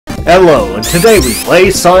Hello, and today we play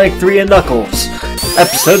Sonic 3 and Knuckles,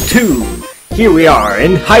 Episode 2. Here we are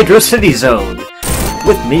in Hydrocity Zone.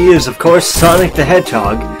 With me is, of course, Sonic the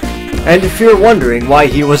Hedgehog. And if you're wondering why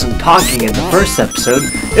he wasn't talking in the first episode,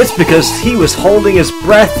 it's because he was holding his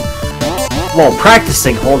breath, well,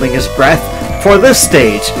 practicing holding his breath for this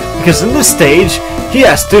stage. Because in this stage, he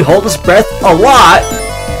has to hold his breath a lot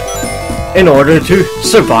in order to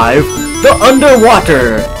survive the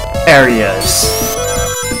underwater areas.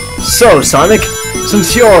 So, Sonic,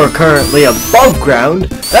 since you're currently above ground,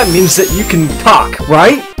 that means that you can talk,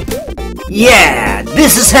 right? Yeah,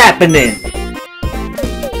 this is happening!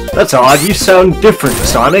 That's odd, you sound different,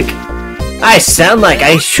 Sonic. I sound like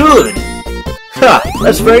I should! Ha,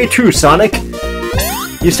 that's very true, Sonic.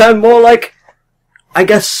 You sound more like, I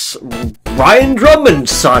guess, Ryan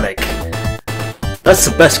Drummond's Sonic. That's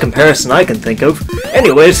the best comparison I can think of.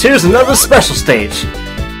 Anyways, here's another special stage.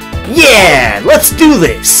 Yeah, let's do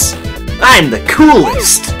this! I'm the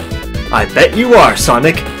coolest! I bet you are,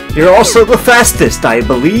 Sonic. You're also the fastest, I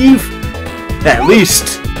believe. At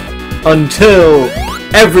least, until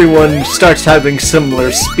everyone starts having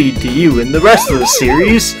similar speed to you in the rest of the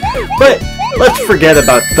series. But let's forget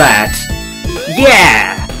about that.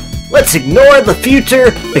 Yeah! Let's ignore the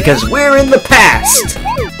future because we're in the past!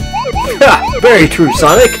 Ha! Very true,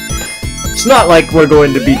 Sonic. It's not like we're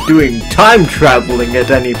going to be doing time traveling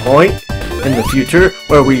at any point in the future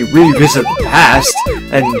where we revisit the past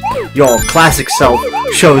and your classic self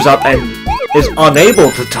shows up and is unable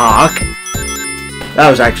to talk. That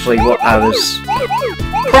was actually what I was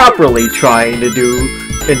properly trying to do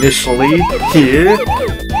initially here.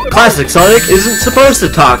 Classic Sonic isn't supposed to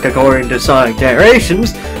talk according to Sonic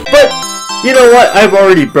Generations, but you know what? I've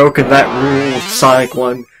already broken that rule with Sonic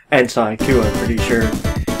 1 and Sonic 2, I'm pretty sure.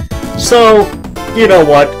 So, you know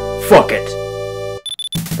what? Fuck it.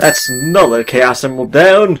 That's another Chaos Emerald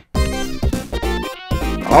down.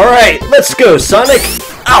 Alright, let's go, Sonic!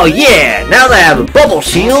 Oh yeah! Now that I have a bubble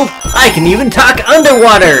shield, I can even talk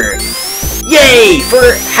underwater! Yay!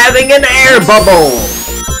 For having an air bubble!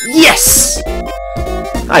 Yes!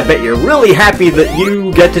 I bet you're really happy that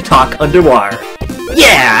you get to talk underwater.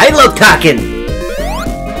 Yeah, I love talking!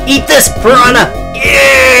 Eat this, piranha!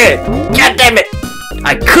 Yeah! God damn it!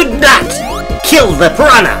 I could not kill the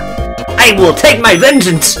piranha! I will take my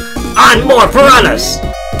vengeance on more piranhas!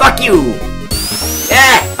 Fuck you!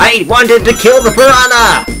 Yeah, I wanted to kill the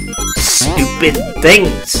piranha! Stupid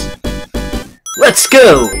things! Let's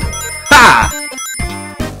go! Ha!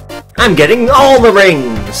 I'm getting all the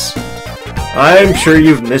rings! I'm sure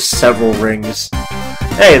you've missed several rings.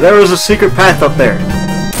 Hey, there was a secret path up there.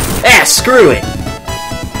 Ah, screw it!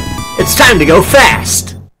 It's time to go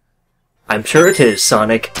fast! I'm sure it is,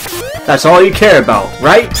 Sonic. That's all you care about,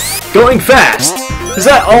 right? Going fast! Is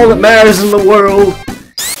that all that matters in the world?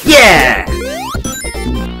 Yeah!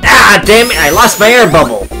 Ah, damn it, I lost my air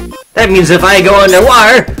bubble! That means if I go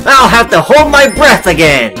underwater, I'll have to hold my breath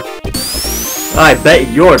again! I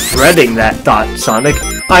bet you're dreading that thought, Sonic.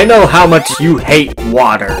 I know how much you hate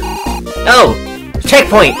water. Oh!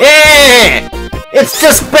 Checkpoint! Eh! It's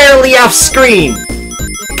just barely off screen!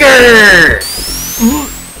 Grrr!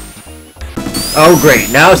 Oh great,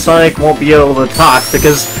 now Sonic won't be able to talk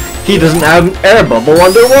because he doesn't have an air bubble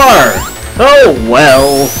underwater! Oh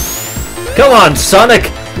well! Come on, Sonic!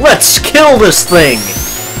 Let's kill this thing!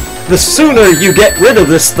 The sooner you get rid of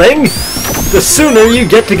this thing, the sooner you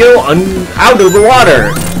get to go out of the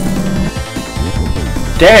water!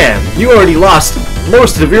 Damn, you already lost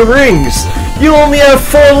most of your rings! You only have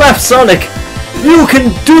 4 left, Sonic! You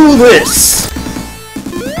can do this!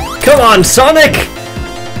 Come on, Sonic!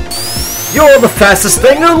 You're the fastest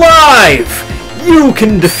thing alive! You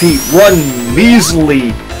can defeat one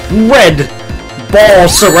measly red ball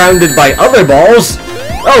surrounded by other balls!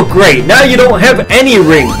 Oh great, now you don't have any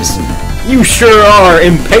rings! You sure are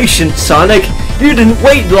impatient, Sonic! You didn't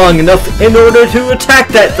wait long enough in order to attack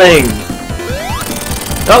that thing!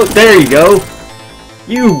 Oh, there you go!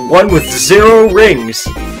 You won with 0 rings!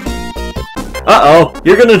 Uh-oh,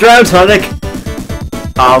 you're gonna drown, Sonic!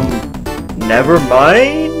 Never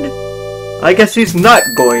mind? I guess he's not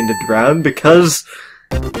going to drown because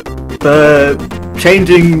the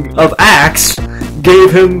changing of acts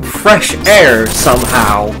gave him fresh air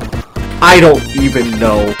somehow. I don't even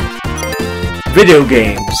know. Video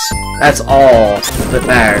games. That's all that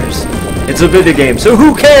matters. It's a video game, so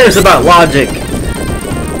who cares about logic?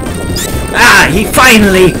 Ah, he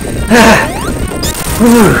finally...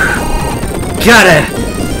 Gotta...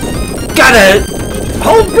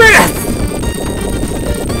 hold breath!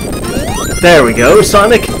 There we go,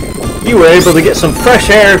 Sonic. You were able to get some fresh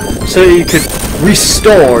air so you could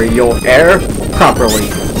restore your air properly.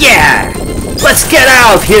 Yeah! Let's get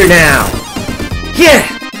out of here now! Yeah!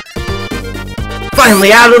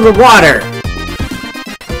 Finally out of the water!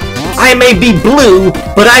 I may be blue,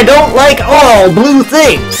 but I don't like all blue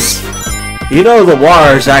things! You know the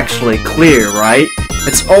water's actually clear, right?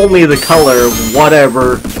 It's only the color of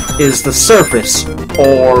whatever is the surface,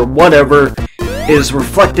 or whatever is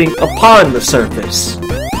reflecting upon the surface.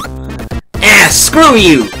 Ah, screw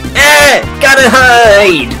you! Ah, gotta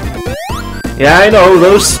hide! Yeah, I know,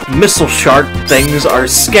 those missile shark things are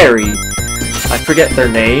scary. I forget their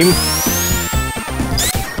name.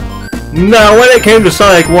 Now, when it came to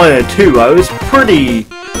Sonic 1 and 2, I was pretty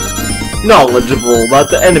knowledgeable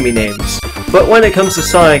about the enemy names. But when it comes to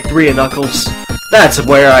Sonic 3 and Knuckles, that's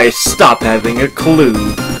where I stop having a clue.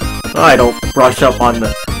 I don't brush up on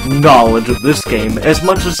the knowledge of this game as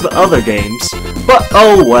much as the other games, but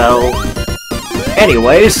oh well.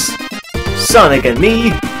 Anyways, Sonic and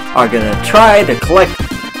me are gonna try to collect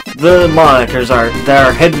the monitors that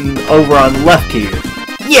are hidden over on the left here.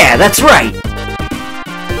 Yeah, that's right!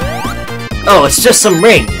 Oh, it's just some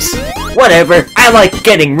rings. Whatever, I like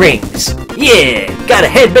getting rings. Yeah, gotta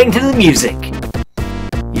headbang to the music.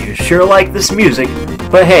 You sure like this music,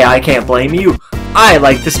 but hey, I can't blame you. I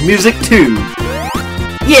like this music too.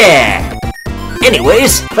 Yeah!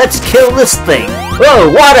 Anyways, let's kill this thing.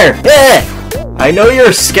 Whoa, water! I know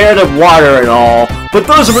you're scared of water and all, but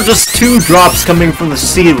those were just 2 drops coming from the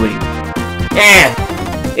ceiling.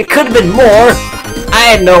 It could have been more. I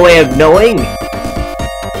had no way of knowing.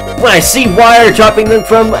 When I see water dropping them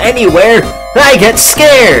from anywhere, I get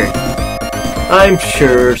scared. I'm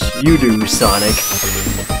sure you do, Sonic.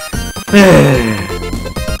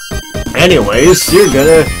 Anyways, you're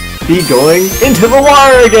gonna be going into the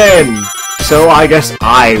water again! So I guess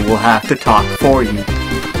I will have to talk for you.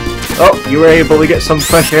 Oh, you were able to get some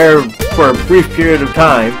fresh air for a brief period of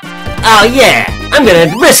time. Oh yeah, I'm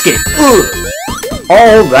gonna risk it! Ugh.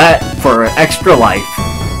 All that for an extra life.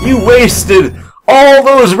 You wasted all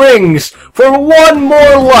those rings for 1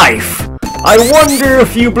 more life! I wonder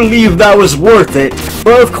if you believe that was worth it,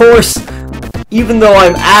 but of course, even though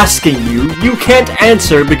I'm asking you, you can't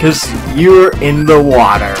answer because you're in the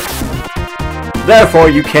water. Therefore,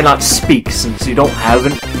 you cannot speak since you don't have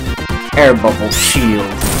an air bubble shield.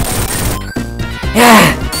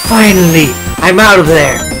 Ah, finally, I'm out of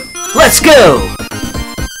there. Let's go!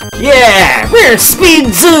 Yeah, we're in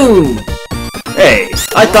Speed Zoom! Hey,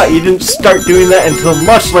 I thought you didn't start doing that until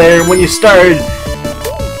much later when you started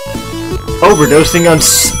overdosing on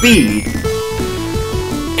speed.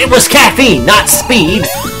 It was caffeine, not speed!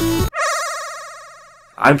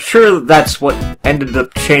 I'm sure that's what ended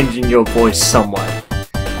up changing your voice somewhat.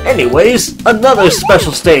 Anyways, another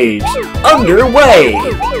special stage, underway!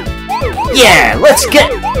 Yeah, let's get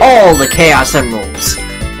all the Chaos Emeralds.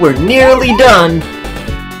 We're nearly done.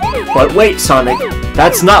 But wait, Sonic,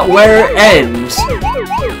 that's not where it ends.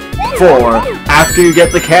 For after you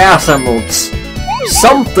get the Chaos Emeralds,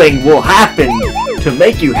 something will happen to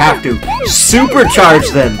make you have to supercharge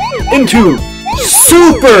them into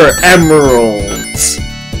Super Emeralds.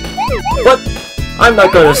 But I'm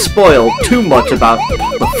not going to spoil too much about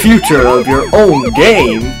the future of your own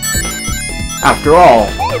game. After all,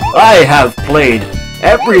 I have played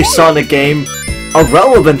every Sonic game of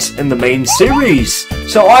relevance in the main series,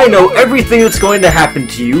 so I know everything that's going to happen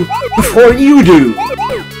to you before you do.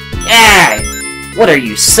 Ah! What are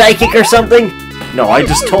you, psychic or something? No, I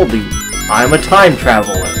just told you, I'm a time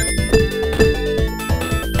traveler.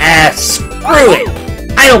 Ah, screw it!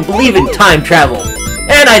 I don't believe in time travel,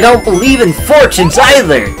 and I don't believe in fortunes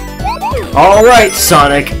either! Alright,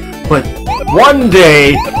 Sonic, but one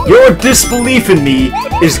day, your disbelief in me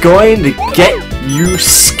is going to get you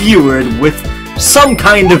skewered with some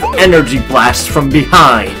kind of energy blast from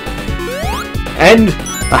behind. And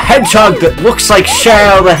a hedgehog that looks like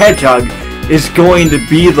Shadow the Hedgehog is going to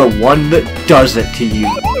be the one that does it to you.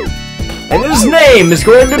 And his name is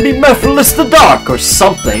going to be Mephiles the Dark or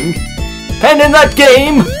something. And in that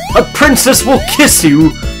game, a princess will kiss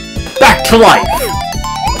you back to life.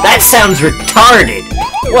 That sounds retarded.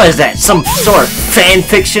 What is that, some sort of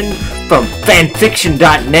fanfiction from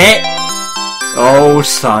fanfiction.net? Oh,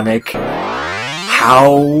 Sonic.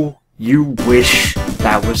 How you wish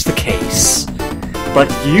that was the case. But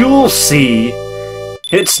you'll see,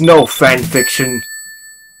 it's no fanfiction.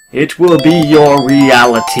 It will be your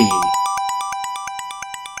reality.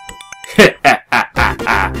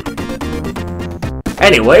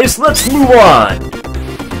 Anyways, let's move on.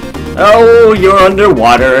 Oh, you're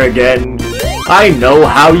underwater again. I know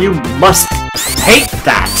how you must hate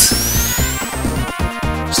that.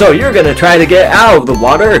 So you're gonna try to get out of the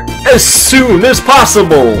water as soon as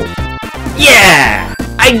possible. Yeah!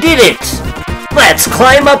 I did it! Let's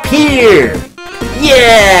climb up here!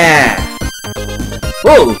 Yeah!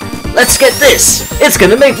 Whoa! Let's get this! It's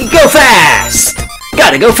gonna make me go fast!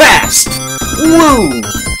 Gotta go fast! Woo!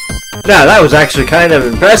 Now that was actually kind of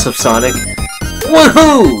impressive, Sonic.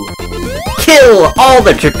 Woohoo! Kill all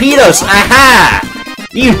the torpedoes! Aha!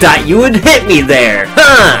 You thought you would hit me there,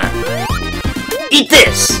 huh? Eat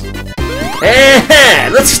this! Aha!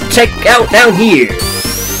 Let's check out down here.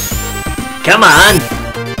 Come on!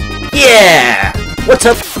 Yeah! What's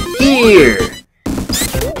up here?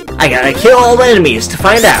 I gotta kill all the enemies to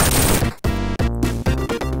find out.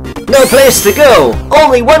 No place to go!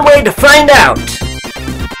 Only one way to find out!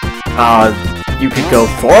 You could go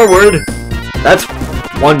forward. That's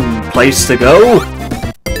one place to go.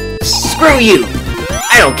 Screw you!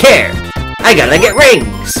 I don't care! I gotta get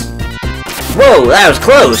rings! Whoa, that was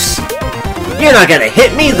close! You're not gonna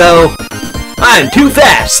hit me, though! I'm too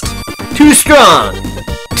fast! Too strong!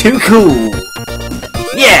 Too cool!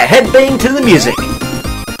 Yeah, headbang to the music!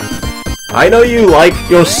 I know you like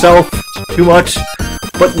yourself too much,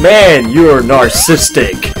 but man, you're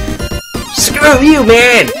narcissistic. Screw you,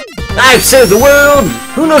 man! I've saved the world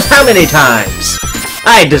who knows how many times!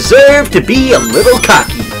 I deserve to be a little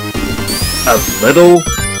cocky. A little?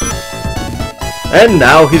 And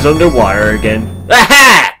now he's underwater again.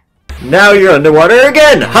 Aha! Now you're underwater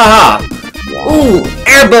again! Haha! Ooh,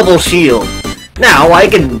 air bubble shield! Now I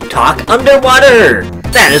can talk underwater!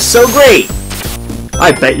 That is so great!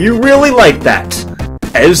 I bet you really like that.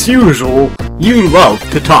 As usual, you love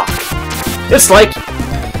to talk. It's like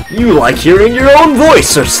you like hearing your own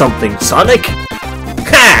voice or something, Sonic.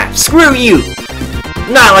 Ha! Screw you!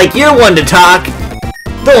 Not like you're one to talk!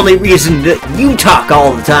 The only reason that you talk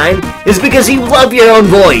all the time is because you love your own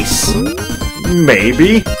voice!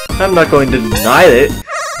 Maybe. I'm not going to deny it,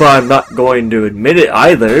 but I'm not going to admit it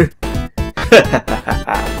either.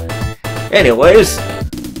 Anyways,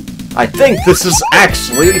 I think this is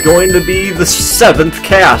actually going to be the 7th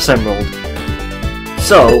Chaos Emerald.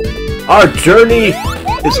 So, our journey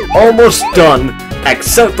is almost done,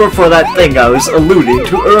 except for that thing I was alluding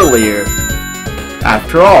to earlier.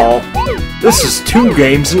 After all, this is 2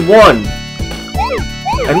 games in 1.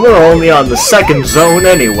 And we're only on the 2nd zone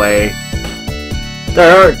anyway.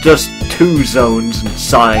 There aren't just 2 zones in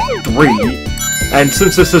Sonic 3. And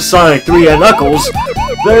since this is Sonic 3 and Knuckles,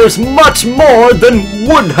 there's much more than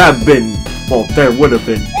would have been. Well, there would have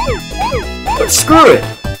been. But screw it!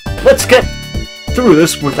 Let's get through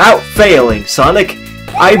this without failing, Sonic.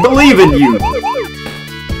 I believe in you!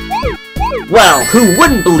 Well, who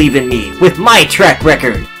wouldn't believe in me with my track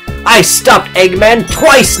record? I stopped Eggman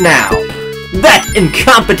twice now! That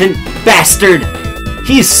incompetent bastard!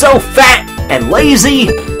 He's so fat and lazy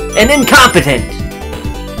and incompetent!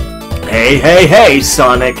 Hey, hey, hey,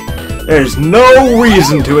 Sonic! There's no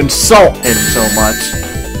reason to insult him so much.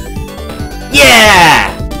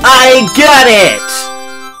 Yeah! I got it!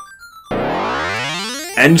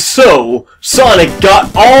 And so, Sonic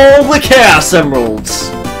got all the Chaos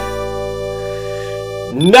Emeralds!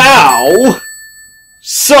 Now,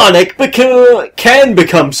 Sonic can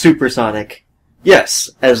become Supersonic. Yes,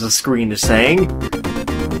 as the screen is saying.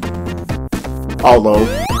 Although,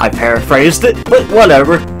 I paraphrased it, but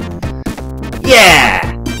whatever. Yeah!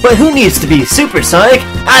 But who needs to be Supersonic?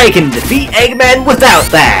 I can defeat Eggman without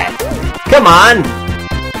that! Come on!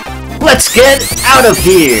 Let's get out of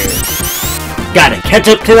here! Gotta catch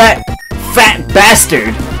up to that fat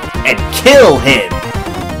bastard and kill him!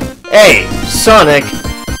 Hey, Sonic,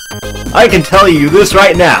 I can tell you this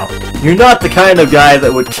right now. You're not the kind of guy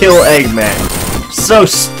that would kill Eggman. So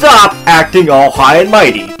stop acting all high and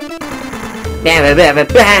mighty.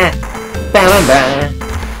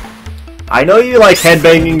 I know you like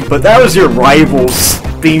headbanging, but that was your rival's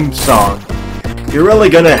theme song. You're really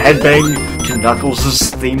gonna headbang to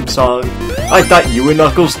Knuckles' theme song? I thought you and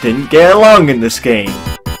Knuckles didn't get along in this game.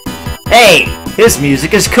 Hey, his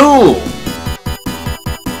music is cool!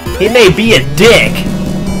 He may be a dick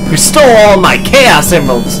who stole all my Chaos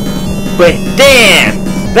Emeralds, but damn,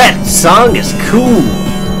 that song is cool!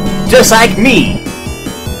 Just like me!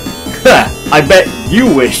 I bet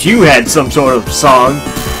you wish you had some sort of song.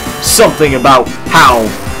 Something about how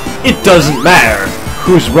it doesn't matter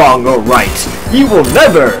who's wrong or right. You will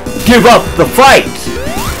never give up the fight!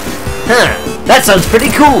 Huh, that sounds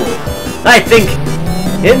pretty cool. I think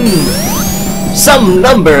in some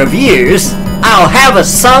number of years, I'll have a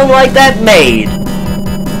song like that made.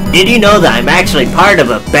 Did you know that I'm actually part of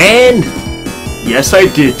a band? Yes, I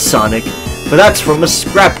did, Sonic, but that's from a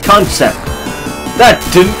scrap concept. That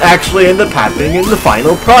didn't actually end up happening in the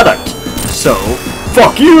final product. So,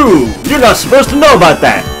 Fuck you! You're not supposed to know about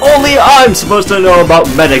that! Only I'm supposed to know about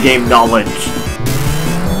metagame knowledge!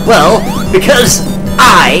 Well, because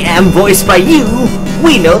I am voiced by you,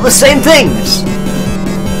 we know the same things!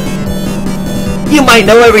 You might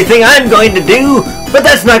know everything I'm going to do, but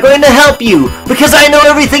that's not going to help you, because I know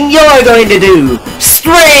everything you're going to do!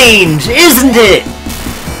 Strange, isn't it?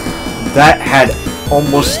 That had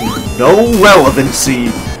almost no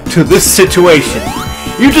relevancy to this situation.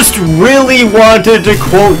 You just really wanted to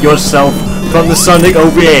quote yourself from the Sonic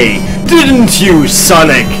OVA, didn't you,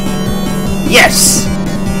 Sonic? Yes!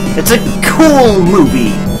 It's a cool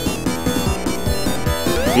movie!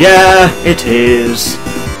 Yeah, it is.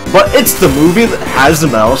 But it's the movie that has the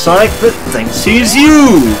Metal Sonic that thinks he's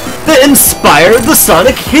you! That inspired the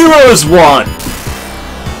Sonic Heroes one!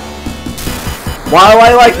 While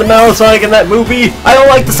I like the Metal Sonic in that movie, I don't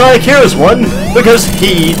like the Sonic Heroes one, because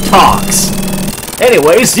he talks.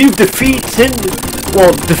 Anyways, you've defeated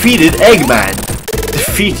Eggman.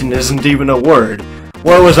 Defeating isn't even a word.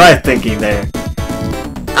 What was I thinking there?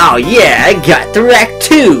 Oh yeah, I got the rack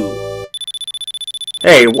too!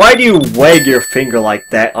 Hey, why do you wag your finger like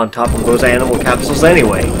that on top of those animal capsules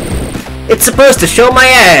anyway? It's supposed to show my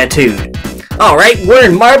attitude. Alright, we're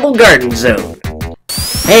in Marble Garden Zone.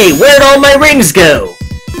 Hey, where'd all my rings go?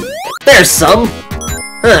 There's some.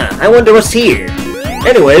 Huh, I wonder what's here.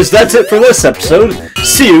 Anyways, that's it for this episode.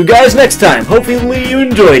 See you guys next time. Hopefully you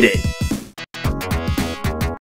enjoyed it.